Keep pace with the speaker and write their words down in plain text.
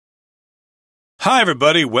Hi,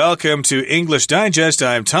 everybody. Welcome to English Digest.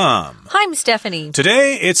 I'm Tom. Hi, I'm Stephanie.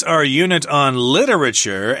 Today, it's our unit on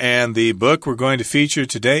literature, and the book we're going to feature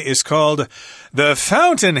today is called The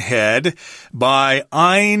Fountainhead by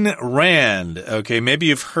Ayn Rand. Okay, maybe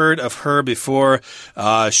you've heard of her before.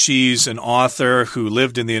 She's an author who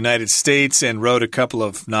lived in the United States and wrote a couple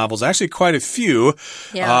of novels, actually quite a few.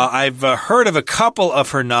 Yeah. I've heard of a couple of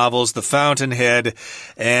her novels, The Fountainhead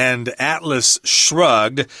and Atlas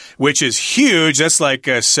Shrugged, which is huge. That's like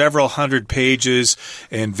several hundred pages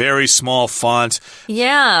in very small font.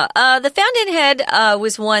 Yeah, The Fountainhead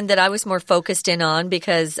was one that I was more focused in on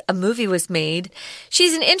because a movie was made.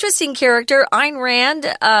 She's an interesting character. Ayn Rand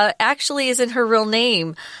actually isn't her real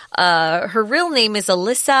name. Her real name is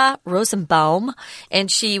Elissa Rosenbaum, and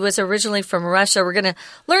she was originally from Russia. We're going to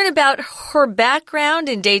learn about her background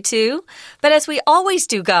in day 2. But as we always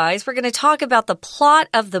do, guys, we're going to talk about the plot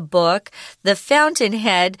of the book, The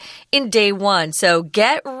Fountainhead, in day 1. So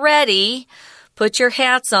get ready. Put your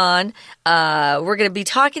hats on. We're going to be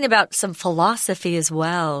talking about some philosophy as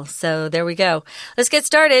well. So there we go. Let's get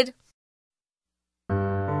started.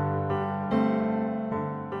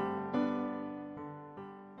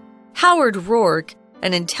 Howard Rourke,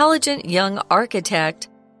 an intelligent young architect,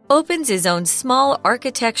 opens his own small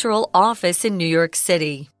architectural office in New York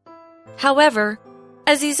City. However,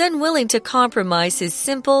 as he's unwilling to compromise his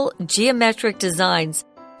simple, geometric designs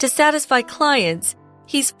to satisfy clients,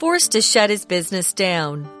 he's forced to shut his business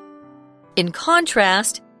down. In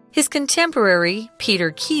contrast, his contemporary,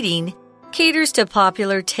 Peter Keating, caters to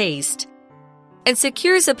popular taste and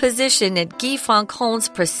secures a position at Guy Francon's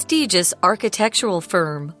prestigious architectural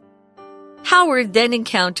firm. Howard then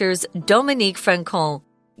encounters Dominique Francon,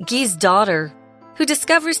 Guy's daughter, who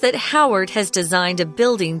discovers that Howard has designed a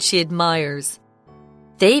building she admires.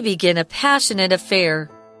 They begin a passionate affair,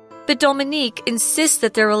 but Dominique insists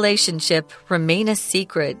that their relationship remain a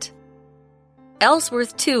secret.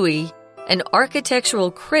 Ellsworth Toohey, an architectural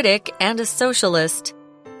critic and a socialist,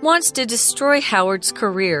 wants to destroy Howard's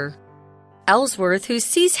career. Ellsworth, who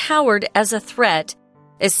sees Howard as a threat,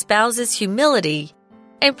 espouses humility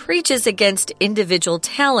and preaches against individual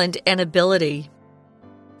talent and ability.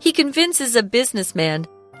 He convinces a businessman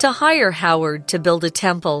to hire Howard to build a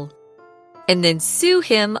temple, and then sue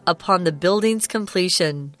him upon the building's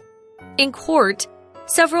completion. In court,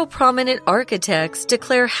 several prominent architects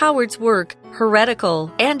declare Howard's work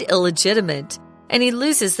heretical and illegitimate, and he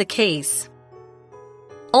loses the case.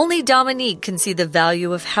 Only Dominique can see the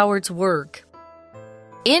value of Howard's work.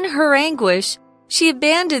 In her anguish, she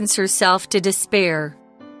abandons herself to despair,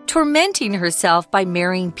 tormenting herself by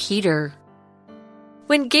marrying Peter.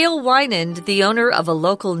 When Gail Wynand, the owner of a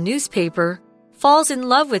local newspaper, falls in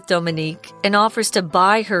love with Dominique and offers to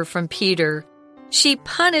buy her from Peter, she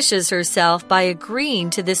punishes herself by agreeing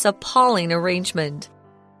to this appalling arrangement.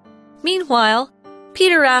 Meanwhile,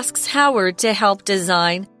 Peter asks Howard to help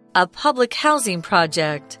design a public housing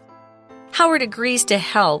project. Howard agrees to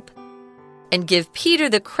help and give Peter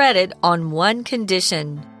the credit on one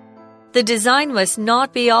condition: the design must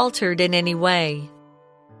not be altered in any way.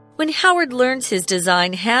 When Howard learns his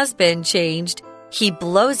design has been changed, he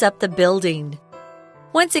blows up the building.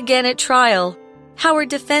 Once again at trial, Howard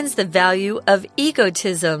defends the value of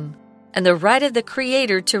egotism and the right of the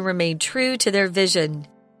creator to remain true to their vision.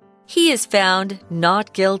 He is found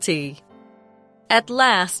not guilty. At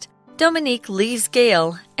last, Dominique leaves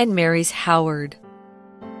Gail and marries Howard.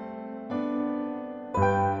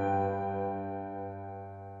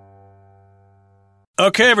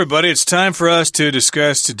 Okay, everybody, it's time for us to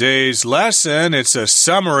discuss today's lesson. It's a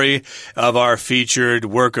summary of our featured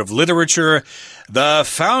work of literature, The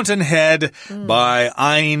Fountainhead by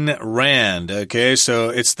Ayn Rand. Okay, so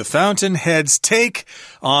it's The Fountainhead's take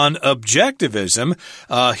on objectivism.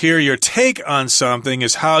 Here, your take on something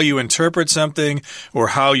is how you interpret something or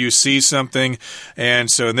how you see something. And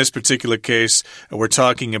so in this particular case, we're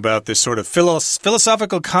talking about this sort of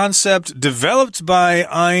philosophical concept developed by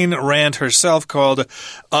Ayn Rand herself called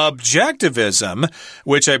objectivism,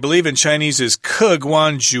 which I believe in Chinese is 客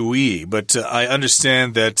观主义, but I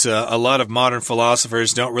understand that a lot of modern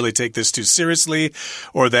philosophers don't really take this too seriously,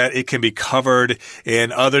 or that it can be covered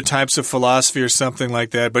in other types of philosophy or something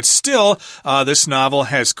like that. But still, this novel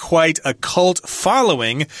has quite a cult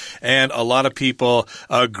following, and a lot of people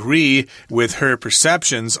agree with her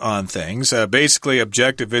perceptions on things. Basically,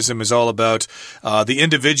 objectivism is all about the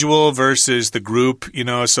individual versus the group, you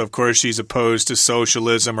know, so of course she's opposed to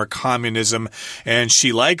socialism or communism, and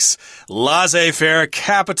she likes laissez-faire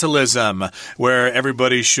capitalism, where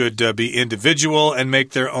everybody should be individual and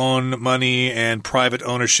make their own money and private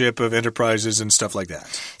ownership of enterprises and stuff like that.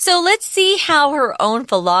 So let's see how her own own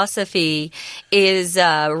philosophy is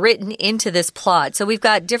written into this plot. So we've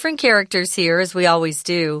got different characters here, as we always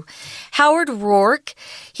do. Howard Rourke,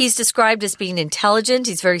 he's described as being intelligent.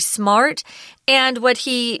 He's very smart. And what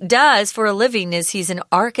he does for a living is he's an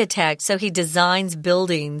architect, so he designs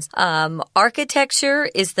buildings. Architecture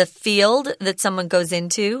is the field that someone goes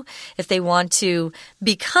into if they want to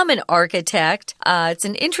become an architect. It's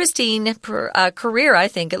an interesting career, I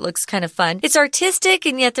think. It looks kind of fun. It's artistic,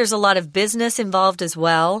 and yet there's a lot of business involved as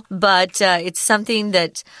well. But it's something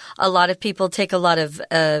that a lot of people take a lot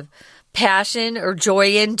of passion or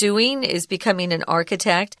joy in doing, is becoming an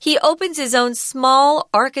architect. He opens his own small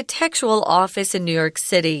architectural office in New York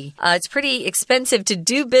City. It's pretty expensive to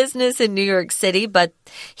do business in New York City, but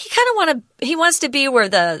he wants to be where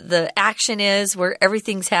the action is, where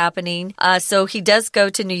everything's happening. So he does go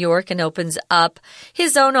to New York and opens up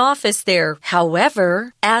his own office there.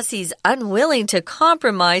 However, as he's unwilling to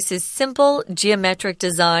compromise his simple geometric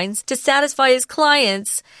designs to satisfy his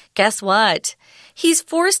clients, guess what? He's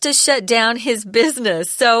forced to shut down his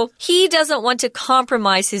business. So he doesn't want to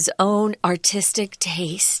compromise his own artistic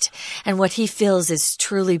taste and what he feels is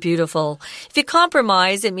truly beautiful. If you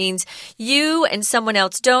compromise, it means you and someone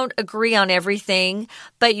else don't agree on everything,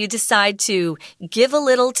 but you decide to give a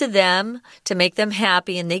little to them to make them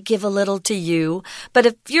happy, and they give a little to you. But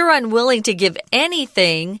if you're unwilling to give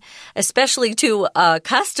anything, especially to a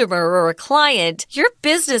customer or a client, your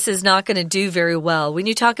business is not going to do very well. When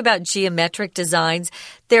you talk about geometric design,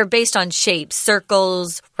 they're based on shapes,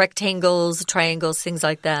 circles, rectangles, triangles, things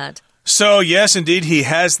like that. So, yes, indeed, he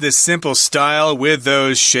has this simple style with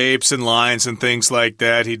those shapes and lines and things like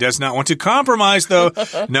that. He does not want to compromise, though.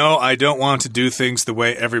 No, I don't want to do things the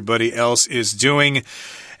way everybody else is doing.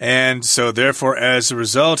 And so, therefore, as a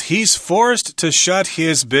result, he's forced to shut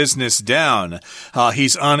his business down.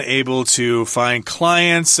 He's unable to find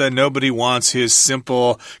clients. Nobody wants his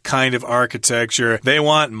simple kind of architecture. They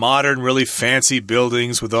want modern, really fancy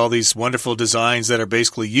buildings with all these wonderful designs that are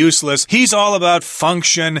basically useless. He's all about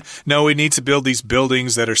function. No, we need to build these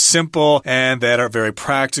buildings that are simple and that are very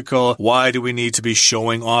practical. Why do we need to be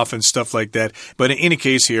showing off and stuff like that? But in any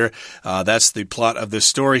case here, that's the plot of this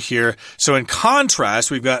story here. So in contrast,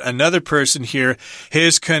 we've got another person here.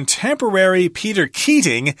 His contemporary Peter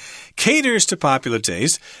Keating caters to popular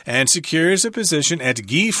taste and secures a position at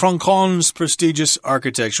Guy Francon's prestigious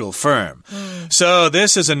architectural firm. So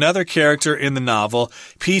this is another character in the novel,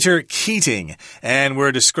 Peter Keating, and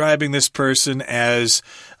we're describing this person as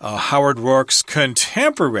Howard Rourke's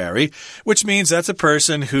contemporary, which means that's a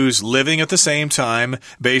person who's living at the same time,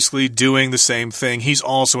 basically doing the same thing. He's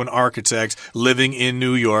also an architect living in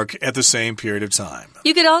New York at the same period of time.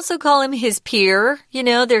 You could also call him his peer. You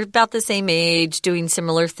know, they're about the same age, doing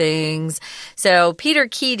similar things. So Peter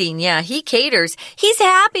Keating, yeah, he caters. He's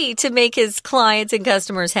happy to make his clients and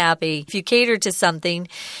customers happy. If you cater to something,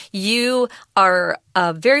 you are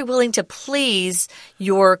very willing to please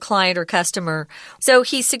your client or customer. So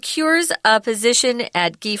he secures a position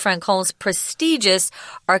at Guy Francon's prestigious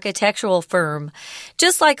architectural firm.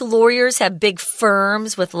 Just like lawyers have big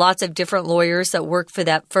firms with lots of different lawyers that work for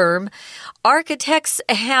that firm, architects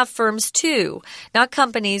have firms too, not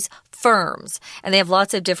companies, firms, and they have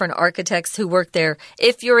lots of different architects who work there.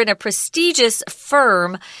 If you're in a prestigious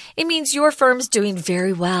firm, it means your firm's doing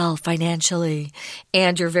very well financially,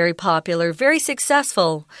 and you're very popular, very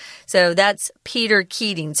successful. So that's Peter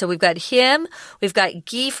Keating. So we've got him, we've got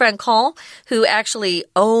Guy Francon, who actually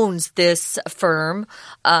owns this firm.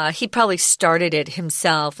 He probably started it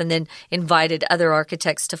himself and then invited other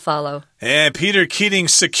architects to follow. And Peter Keating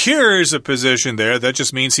secures a position there. That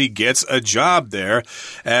just means he gets a job there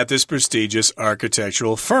at this prestigious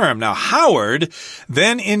architectural firm. Now, Howard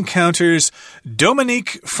then encounters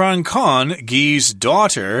Dominique Francon, Guy's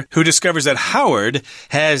daughter, who discovers that Howard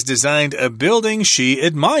has designed a building she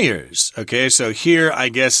admires. Okay, so here, I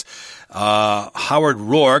guess, Howard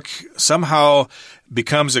Rourke somehow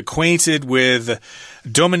becomes acquainted with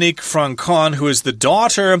Dominique Francon, who is the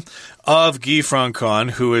daughter of Guy Francon,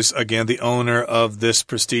 who is, again, the owner of this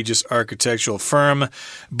prestigious architectural firm.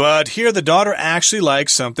 But here the daughter actually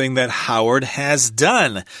likes something that Howard has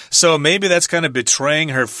done. So maybe that's kind of betraying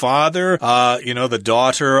her father. The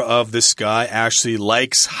daughter of this guy actually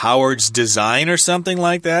likes Howard's design or something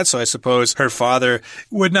like that. So I suppose her father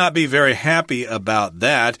would not be very happy about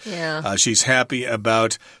that. Yeah. She's happy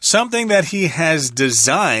about something that he has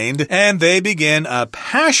designed, and they begin a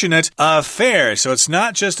passionate affair. So it's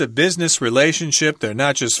not just a business relationship. They're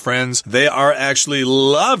not just friends. They are actually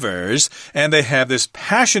lovers, and they have this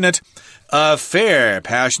passionate affair.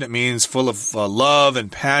 Passionate means full of love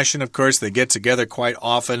and passion. Of course, they get together quite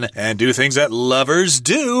often and do things that lovers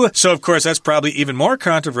do. So, of course, that's probably even more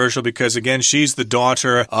controversial because, again, she's the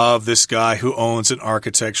daughter of this guy who owns an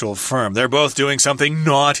architectural firm. They're both doing something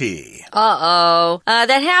naughty.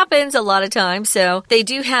 That happens a lot of times. So they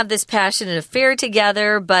do have this passionate affair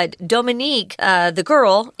together, but Dominique, the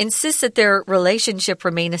girl, insists that their relationship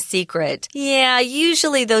remain a secret. Yeah,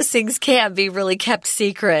 usually those things can't be really kept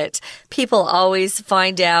secret. People always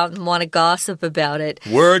find out and want to gossip about it.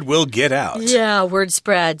 Word will get out. Yeah, word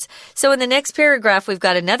spreads. So in the next paragraph, we've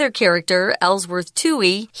got another character, Ellsworth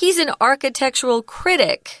Toohey. He's an architectural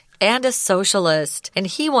critic and a socialist. And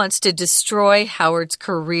he wants to destroy Howard's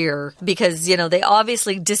career because, they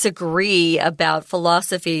obviously disagree about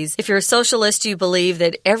philosophies. If you're a socialist, you believe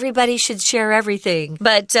that everybody should share everything.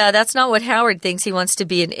 But that's not what Howard thinks. He wants to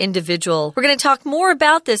be an individual. We're going to talk more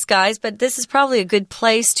about this, guys, but this is probably a good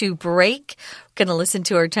place to break. We're going to listen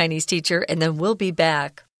to our Chinese teacher, and then we'll be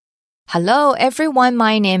back. Hello everyone,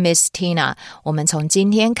 my name is Tina. 我们从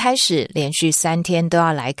今天开始连续3天都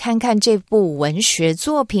要来看看这部文学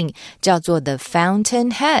作品，叫做 The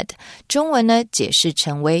Fountainhead， 中文呢解释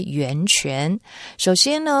成为源泉。首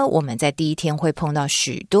先呢，我们在第一天会碰到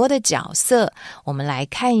许多的角色，我们来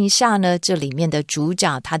看一下呢，这里面的主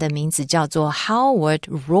角他的名字叫做 Howard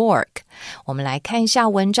Rourke。我们来看一下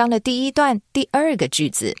文章的第一段第2个句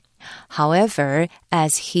子。However,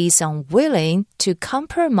 as he's unwilling to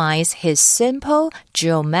compromise his simple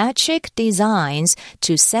geometric designs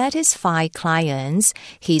to satisfy clients,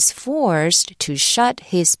 he's forced to shut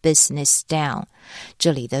his business down.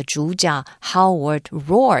 这里的主角 Howard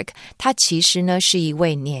Rourke， 他其实呢是一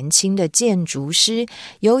位年轻的建筑师，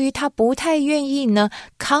由于他不太愿意呢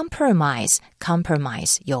compromise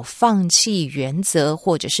有放弃原则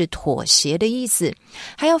或者是妥协的意思，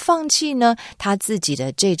还要放弃呢他自己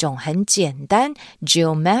的这种很简单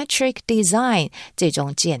geometric design 这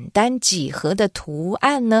种简单几何的图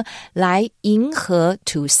案呢，来迎合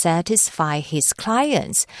to satisfy his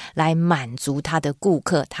clients 来满足他的顾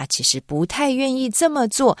客，他其实不太愿意这么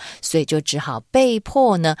做，所以就只好被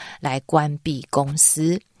迫呢来关闭公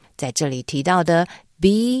司。在这里提到的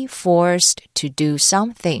be forced to do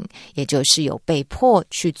something， 也就是有被迫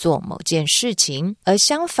去做某件事情。而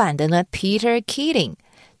相反的呢 Peter Keating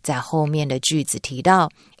在后面的句子提到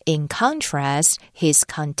In contrast, his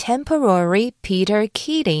contemporary Peter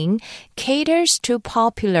Keating caters to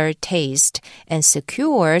popular taste and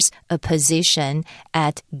secures a position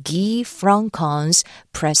at Guy Francon's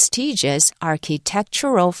prestigious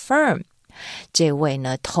architectural firm.这位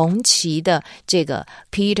呢同期的这个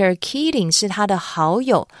Peter Keating 是他的好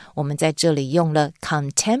友，我们在这里用了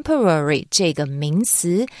contemporary 这个名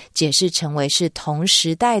词解释成为是同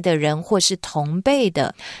时代的人或是同辈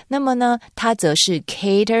的，那么呢他则是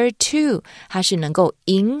cater to， 他是能够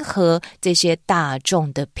迎合这些大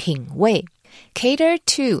众的品味。Cater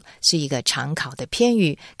to 是一个常考的片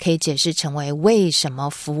语，可以解释成为为什么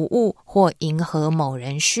服务或迎合某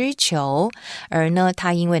人需求，而呢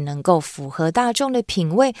他因为能够符合大众的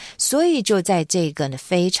品味，所以就在这个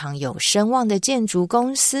非常有声望的建筑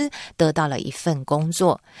公司得到了一份工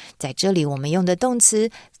作。在这里我们用的动词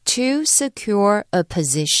to secure a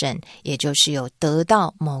position， 也就是有得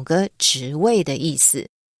到某个职位的意思。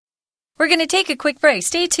 We're going to take a quick break.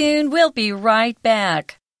 Stay tuned. We'll be right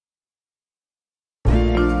back.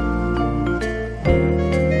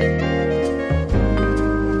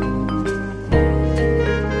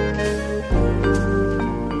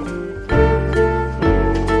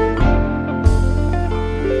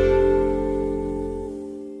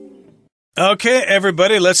 Okay,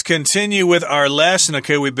 everybody, let's continue with our lesson.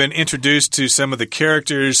 Okay, we've been introduced to some of the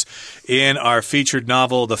characters in our featured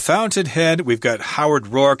novel, The Fountainhead. We've got Howard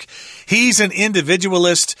Rourke. He's an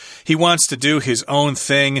individualist. He wants to do his own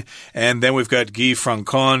thing. And then we've got Guy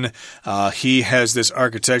Francon. He has this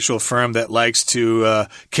architectural firm that likes to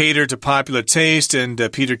cater to popular taste. And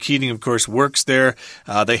Peter Keating, of course, works there.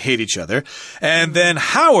 They hate each other. And then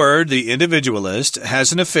Howard, the individualist,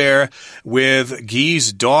 has an affair with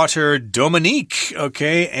Guy's daughter, Dominique,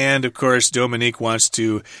 okay? And, of course, Dominique wants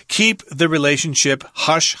to keep the relationship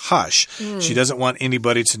hush-hush. She doesn't want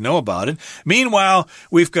anybody to know about it. Meanwhile,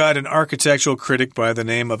 we've got an architectural critic by the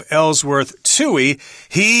name of Ellsworth Toohey.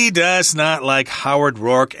 He does not like Howard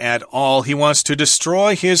Rourke at all. He wants to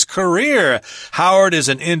destroy his career. Howard is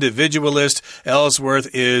an individualist. Ellsworth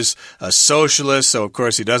is a socialist, so, of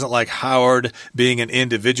course, he doesn't like Howard being an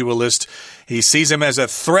individualist. He sees him as a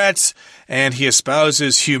threat, and he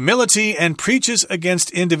espouses humility and preaches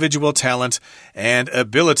against individual talent and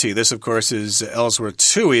ability. This, of course, is Ellsworth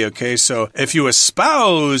Toohey, okay? So if you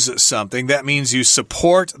espouse something, that means you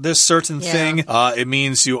support this certain thing. It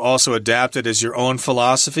means you also adapt it as your own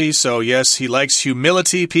philosophy. So, yes, he likes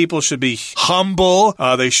humility. People should be humble.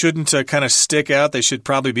 They shouldn't kind of stick out. They should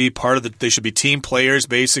probably be they should be team players,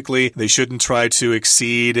 basically. They shouldn't try to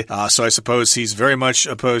exceed. So I suppose he's very much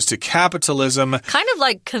opposed to capitalism. Kind of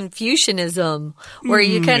like Confucianism, where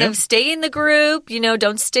you kind of stay in the group,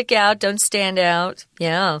 don't stick out, don't stand out.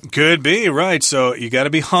 Yeah. Could be, right. So you got to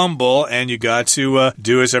be humble and you got to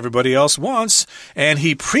do as everybody else wants. And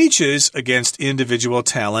he preaches against individual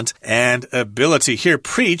talent and ability. Here,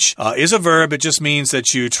 preach is a verb. It just means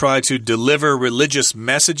that you try to deliver religious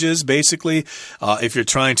messages, basically. If you're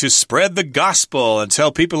trying to spread the gospel and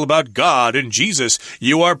tell people about God and Jesus,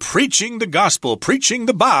 you are preaching the gospel, preaching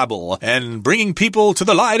the Bible, and bringing people to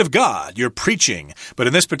the light of God. You're preaching. But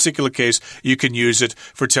in this particular case, you can use it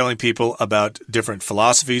for telling people about different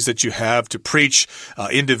philosophies that you have, to preach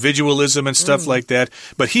individualism and stuff like that.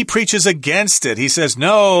 But he preaches against it. He says,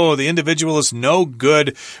 no, the individual is no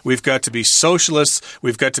good. We've got to be socialists.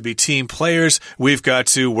 We've got to be team players. We've got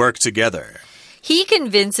to work together. He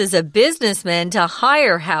convinces a businessman to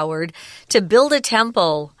hire Howard to build a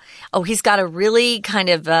temple. Oh, he's got a really kind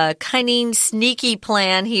of cunning, sneaky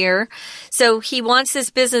plan here. So he wants this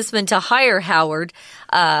businessman to hire Howard,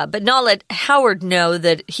 but not let Howard know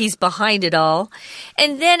that he's behind it all.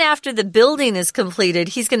 And then after the building is completed,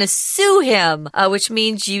 he's going to sue him, which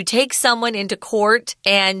means you take someone into court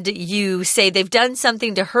and you say they've done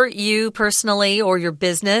something to hurt you personally or your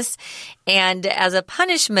business. And as a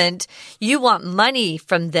punishment, you want money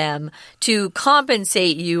from them to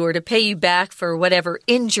compensate you or to pay you back for whatever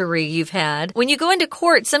injury you've had. When you go into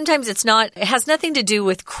court, sometimes it has nothing to do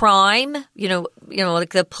with crime, like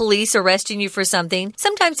the police arresting you for something.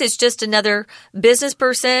 Sometimes it's just another business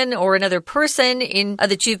person or another person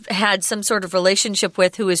that you've had some sort of relationship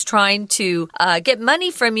with who is trying to get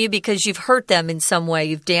money from you because you've hurt them in some way,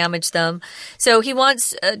 you've damaged them. So he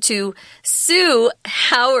wants to sue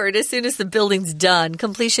Howard as soon as the building's done.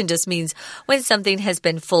 Completion just means when something has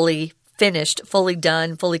been fully finished, fully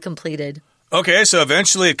done, fully completed. Okay, so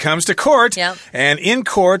eventually it comes to court, and in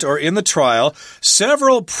court or in the trial,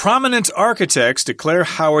 several prominent architects declare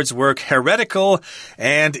Howard's work heretical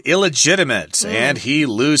and illegitimate, and he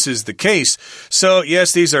loses the case. So,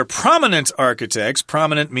 yes, these are prominent architects.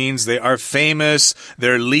 Prominent means they are famous,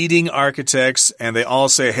 they're leading architects, and they all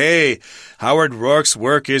say, hey, Howard Rourke's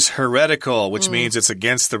work is heretical, which means it's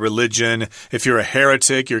against the religion. If you're a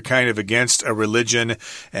heretic, you're kind of against a religion,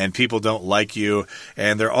 and people don't like you.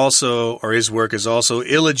 And they're also, or his work is also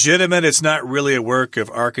illegitimate. It's not really a work of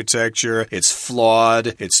architecture. It's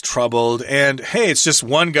flawed. It's troubled. And hey, it's just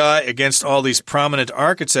one guy against all these prominent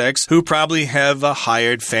architects who probably have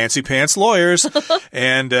hired fancy pants lawyers.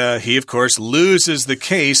 And he, of course, loses the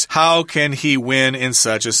case. How can he win in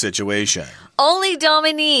such a situation? Only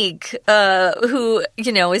Dominique, who,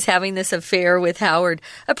 is having this affair with Howard,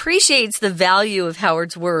 appreciates the value of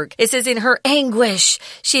Howard's work. It says in her anguish,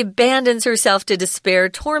 she abandons herself to despair,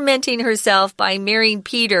 tormenting herself by marrying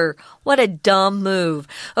Peter. What a dumb move.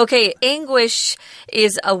 Okay, anguish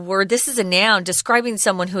is a word. This is a noun describing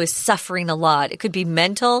someone who is suffering a lot. It could be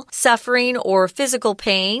mental suffering or physical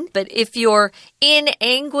pain. But if you're in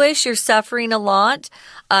anguish, you're suffering a lot.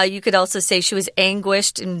 You could also say she was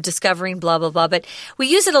anguished in discovering blah, blah, blah. But we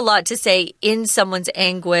use it a lot to say in someone's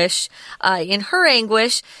anguish. In her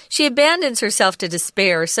anguish, she abandons herself to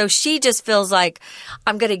despair. So she just feels like,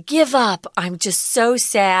 I'm going to give up. I'm just so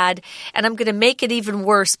sad. And I'm going to make it even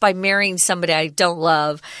worse by marrying somebody I don't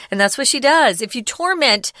love. And that's what she does. If you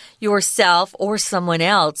torment yourself or someone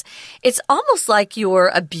else, it's almost like you're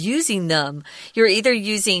abusing them. You're either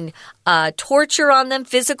using torture on them,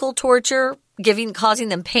 physical torture, causing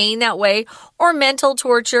them pain that way, or mental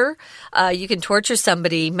torture. You can torture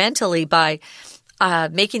somebody mentally by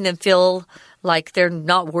making them feel like they're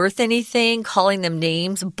not worth anything, calling them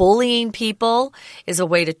names. Bullying people is a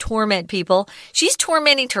way to torment people. She's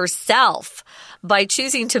tormenting herself by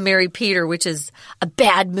choosing to marry Peter, which is a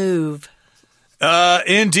bad move.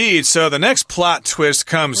 Indeed. So the next plot twist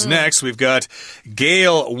comes next. We've got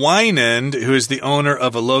Gail Wynand, who is the owner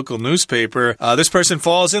of a local newspaper. This person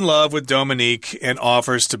falls in love with Dominique and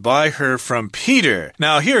offers to buy her from Peter.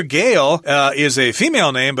 Now, here, Gail is a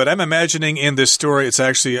female name, but I'm imagining in this story it's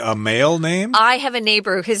actually a male name. I have a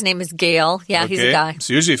neighbor. His name is Gail. Yeah, okay. He's a guy. It's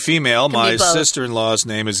usually female. My sister-in-law's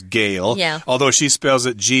name is Gail. Yeah. Although she spells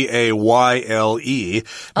it Gayle.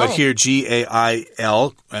 But here,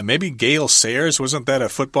 Gail. Maybe Gail Sayers Flowers. Wasn't that a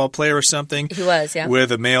football player or something? He was, yeah.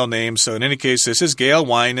 With a male name. So in any case, this is Gail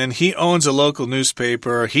Winan. He owns a local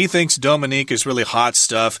newspaper. He thinks Dominique is really hot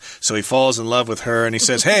stuff, so he falls in love with her. And he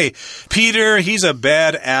says, hey, Peter, he's a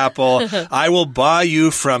bad apple. I will buy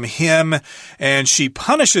you from him. And she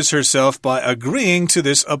punishes herself by agreeing to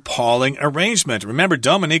this appalling arrangement. Remember,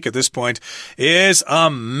 Dominique at this point is a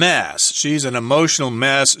mess. She's an emotional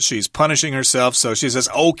mess. She's punishing herself. So she says,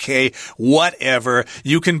 okay, whatever.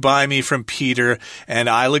 You can buy me from Peter, and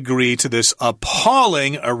I'll agree to this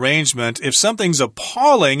appalling arrangement. If something's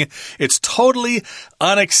appalling, it's totally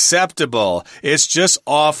unacceptable. It's just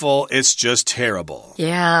awful. It's just terrible.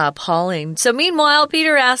 Yeah, appalling. So meanwhile,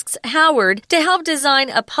 Peter asks Howard to help design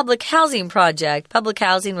a public housing project. Public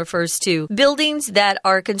housing refers to buildings that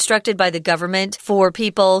are constructed by the government for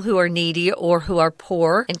people who are needy or who are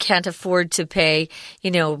poor and can't afford to pay,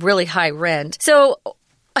 really high rent. So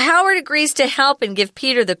Howard agrees to help and give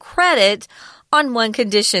Peter the credit on one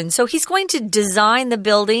condition. So he's going to design the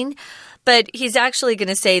building, but he's actually going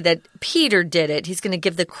to say that Peter did it. He's going to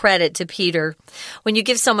give the credit to Peter. When you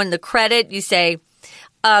give someone the credit, you say,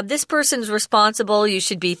 this person's responsible. You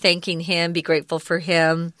should be thanking him, be grateful for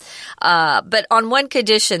him. But on one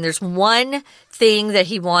condition, there's one thing that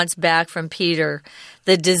he wants back from Peter.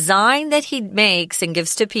 The design that he makes and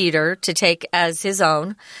gives to Peter to take as his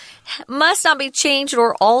own must not be changed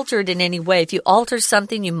or altered in any way. If you alter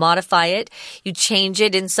something, you modify it, you change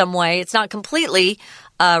it in some way. It's not completely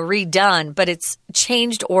redone, but it's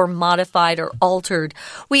changed or modified or altered.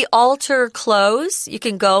 We alter clothes. You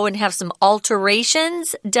can go and have some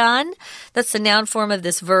alterations done. That's the noun form of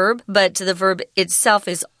this verb, but the verb itself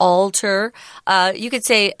is alter. You could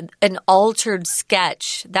say an altered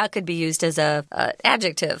sketch. That could be used as an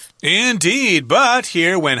adjective. Indeed, but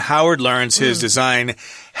here when Howard learns his design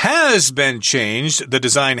has been changed, the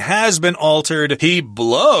design has been altered, he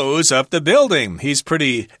blows up the building. He's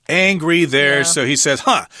pretty angry there, so he says,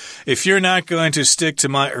 if you're not going to stick to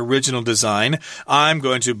my original design, I'm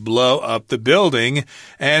going to blow up the building.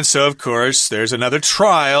 And so, of course, there's another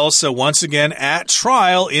trial. So once again, at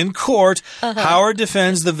trial in court, Howard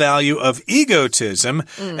defends the value of egotism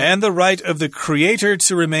and the right of the creator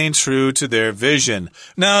to remain true to their vision.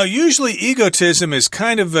 Now, usually egotism is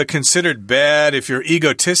kind of considered bad if you're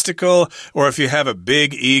egotistical or if you have a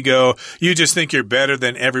big ego. You just think you're better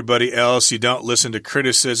than everybody else. You don't listen to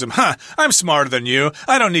criticism. I'm smarter than you.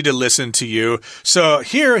 I don't need to listen to you. So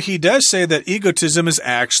here he does say that egotism is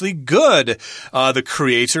actually good. The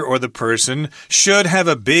creator or the person should have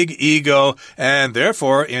a big ego, and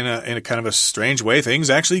therefore, in a kind of a strange way, things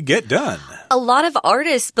actually get done. A lot of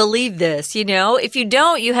artists believe this, If you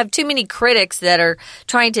don't, you have too many critics that are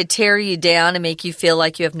trying to tear you down and make you feel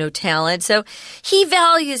like you have no talent. So he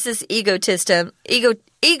values this egotism,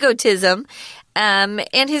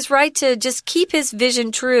 and his right to just keep his vision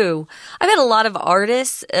true. I bet a lot of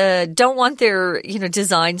artists don't want their,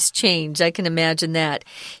 designs changed. I can imagine that.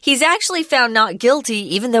 He's actually found not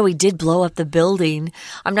guilty, even though he did blow up the building.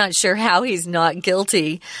 I'm not sure how he's not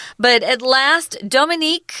guilty. But at last,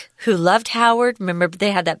 Dominique, who loved Howard, remember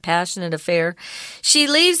they had that passionate affair, she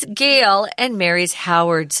leaves Gail and marries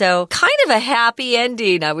Howard. So kind of a happy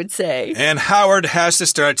ending, I would say. And Howard has to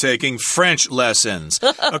start taking French lessons.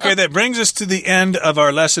 Okay, that brings us to the end of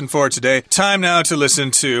our lesson for today. Time now to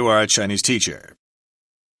listen to our Chinese teacher.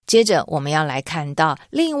 接着我们要来看到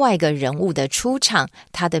另外一个人物的出场，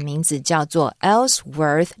他的名字叫做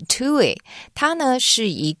Ellsworth Toohey。他呢是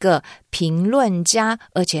一个评论家，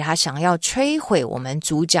而且他想要摧毁我们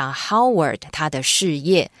主角 Howard 他的事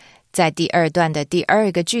业。在第二段的第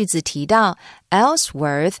二个句子提到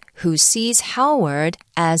Ellsworth, who sees Howard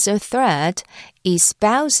as a threat,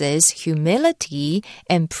 espouses humility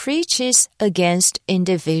and preaches against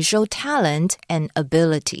individual talent and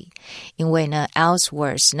ability. 因为呢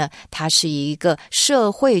Ellsworth 呢他是一个社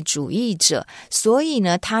会主义者，所以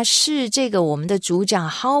呢他是这个我们的主角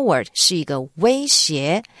Howard 是一个威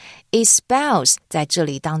胁。Espouse 在这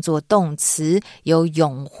里当作动词，有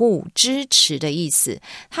拥护、支持的意思。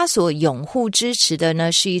他所拥护、支持的呢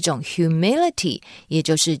是一种 humility， 也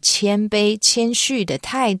就是谦卑、谦虚的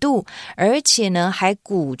态度，而且呢还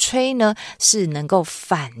鼓吹呢是能够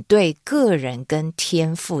反对个人跟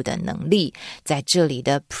天赋的能力。在这里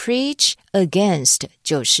的 preach against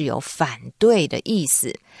就是有反对的意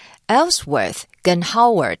思。Ellsworth 跟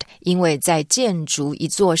Howard 因为在建筑一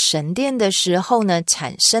座神殿的时候呢，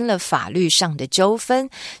产生了法律上的纠纷，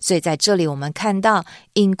所以在这里我们看到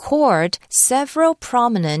In court, several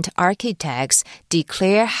prominent architects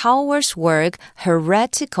declare Howard's work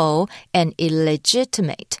heretical and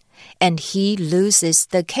illegitimate, and he loses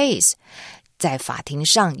the case. 在法庭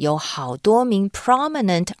上有好多名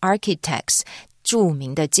prominent architects著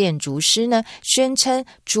名的建筑师呢，宣称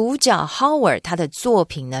主角 Howard 他的作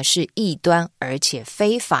品呢是异端而且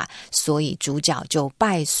非法，所以主角就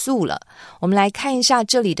败诉了。我们来看一下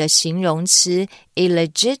这里的形容词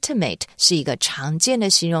illegitimate 是一个常见的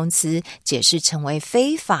形容词，解释成为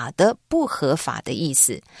非法的、不合法的意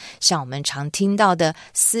思。像我们常听到的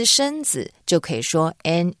私生子就可以说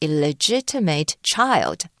an illegitimate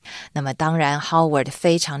child。那么当然 Howard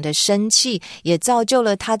非常的生气，也造就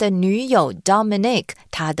了他的女友 Dominic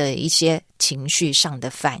他的一些情绪上的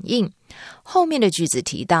反应。后面的句子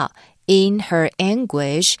提到In her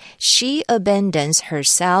anguish, she abandons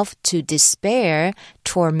herself to despair,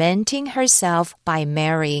 tormenting herself by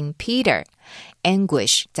marrying Peter.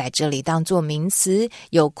 Anguish 在这里当作名词，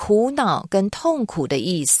有苦恼跟痛苦的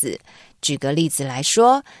意思。举个例子来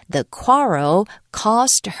说 The quarrel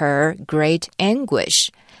caused her great anguish.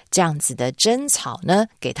 这样子的争吵呢，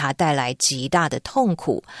给她带来极大的痛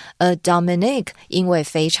苦。而 Dominic 因为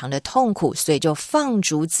非常的痛苦，所以就放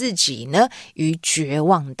逐自己呢于绝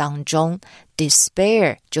望当中。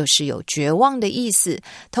Despair 就是有绝望的意思，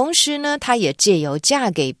同时呢，她也借由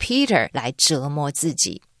嫁给 Peter 来折磨自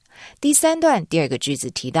己。第三段第二个句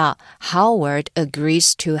子提到 Howard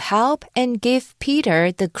agrees to help and give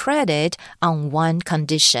Peter the credit on one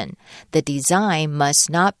condition. The design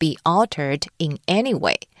must not be altered in any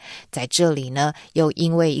way. 在这里呢，又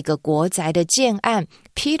因为一个国宅的建案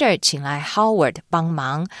Peter 请来 Howard 帮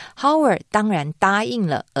忙， Howard 当然答应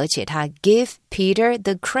了，而且他 give Peter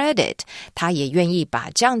the credit. 他也愿意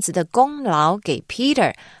把这样子的功劳给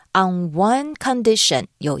Peter.On one condition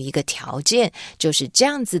有一个条件，就是这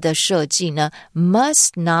样子的设计呢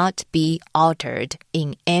must not be altered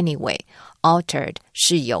in any way. Altered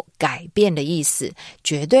是有改变的意思，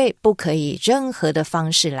绝对不可以任何的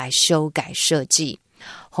方式来修改设计。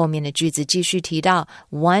后面的句子继续提到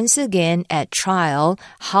Once again at trial,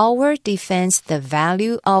 Howard defends the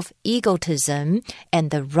value of egotism and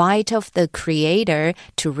the right of the creator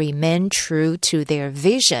to remain true to their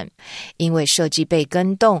vision. 因为设计被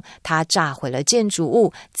更动，他炸毁了建筑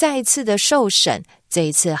物，再一次的受审。这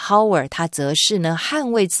一次 Howard 他则是呢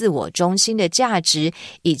捍卫自我中心的价值，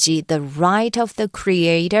以及 the right of the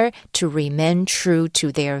creator to remain true to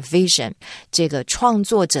their vision. 这个创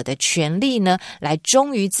作者的权利呢来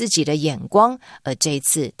忠于自己的眼光，而这一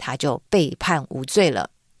次他就被判无罪了。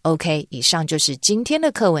OK， 以上就是今天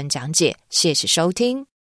的课文讲解，谢谢收听。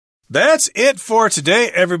That's it for today,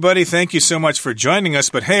 everybody. Thank you so much for joining us.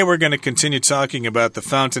 But hey, we're going to continue talking about the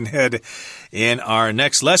fountainhead in our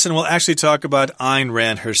next lesson. We'll actually talk about Ayn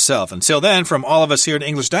Rand herself. Until then, from all of us here at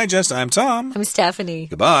English Digest, I'm Tom. I'm Stephanie.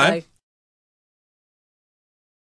 Goodbye. Bye.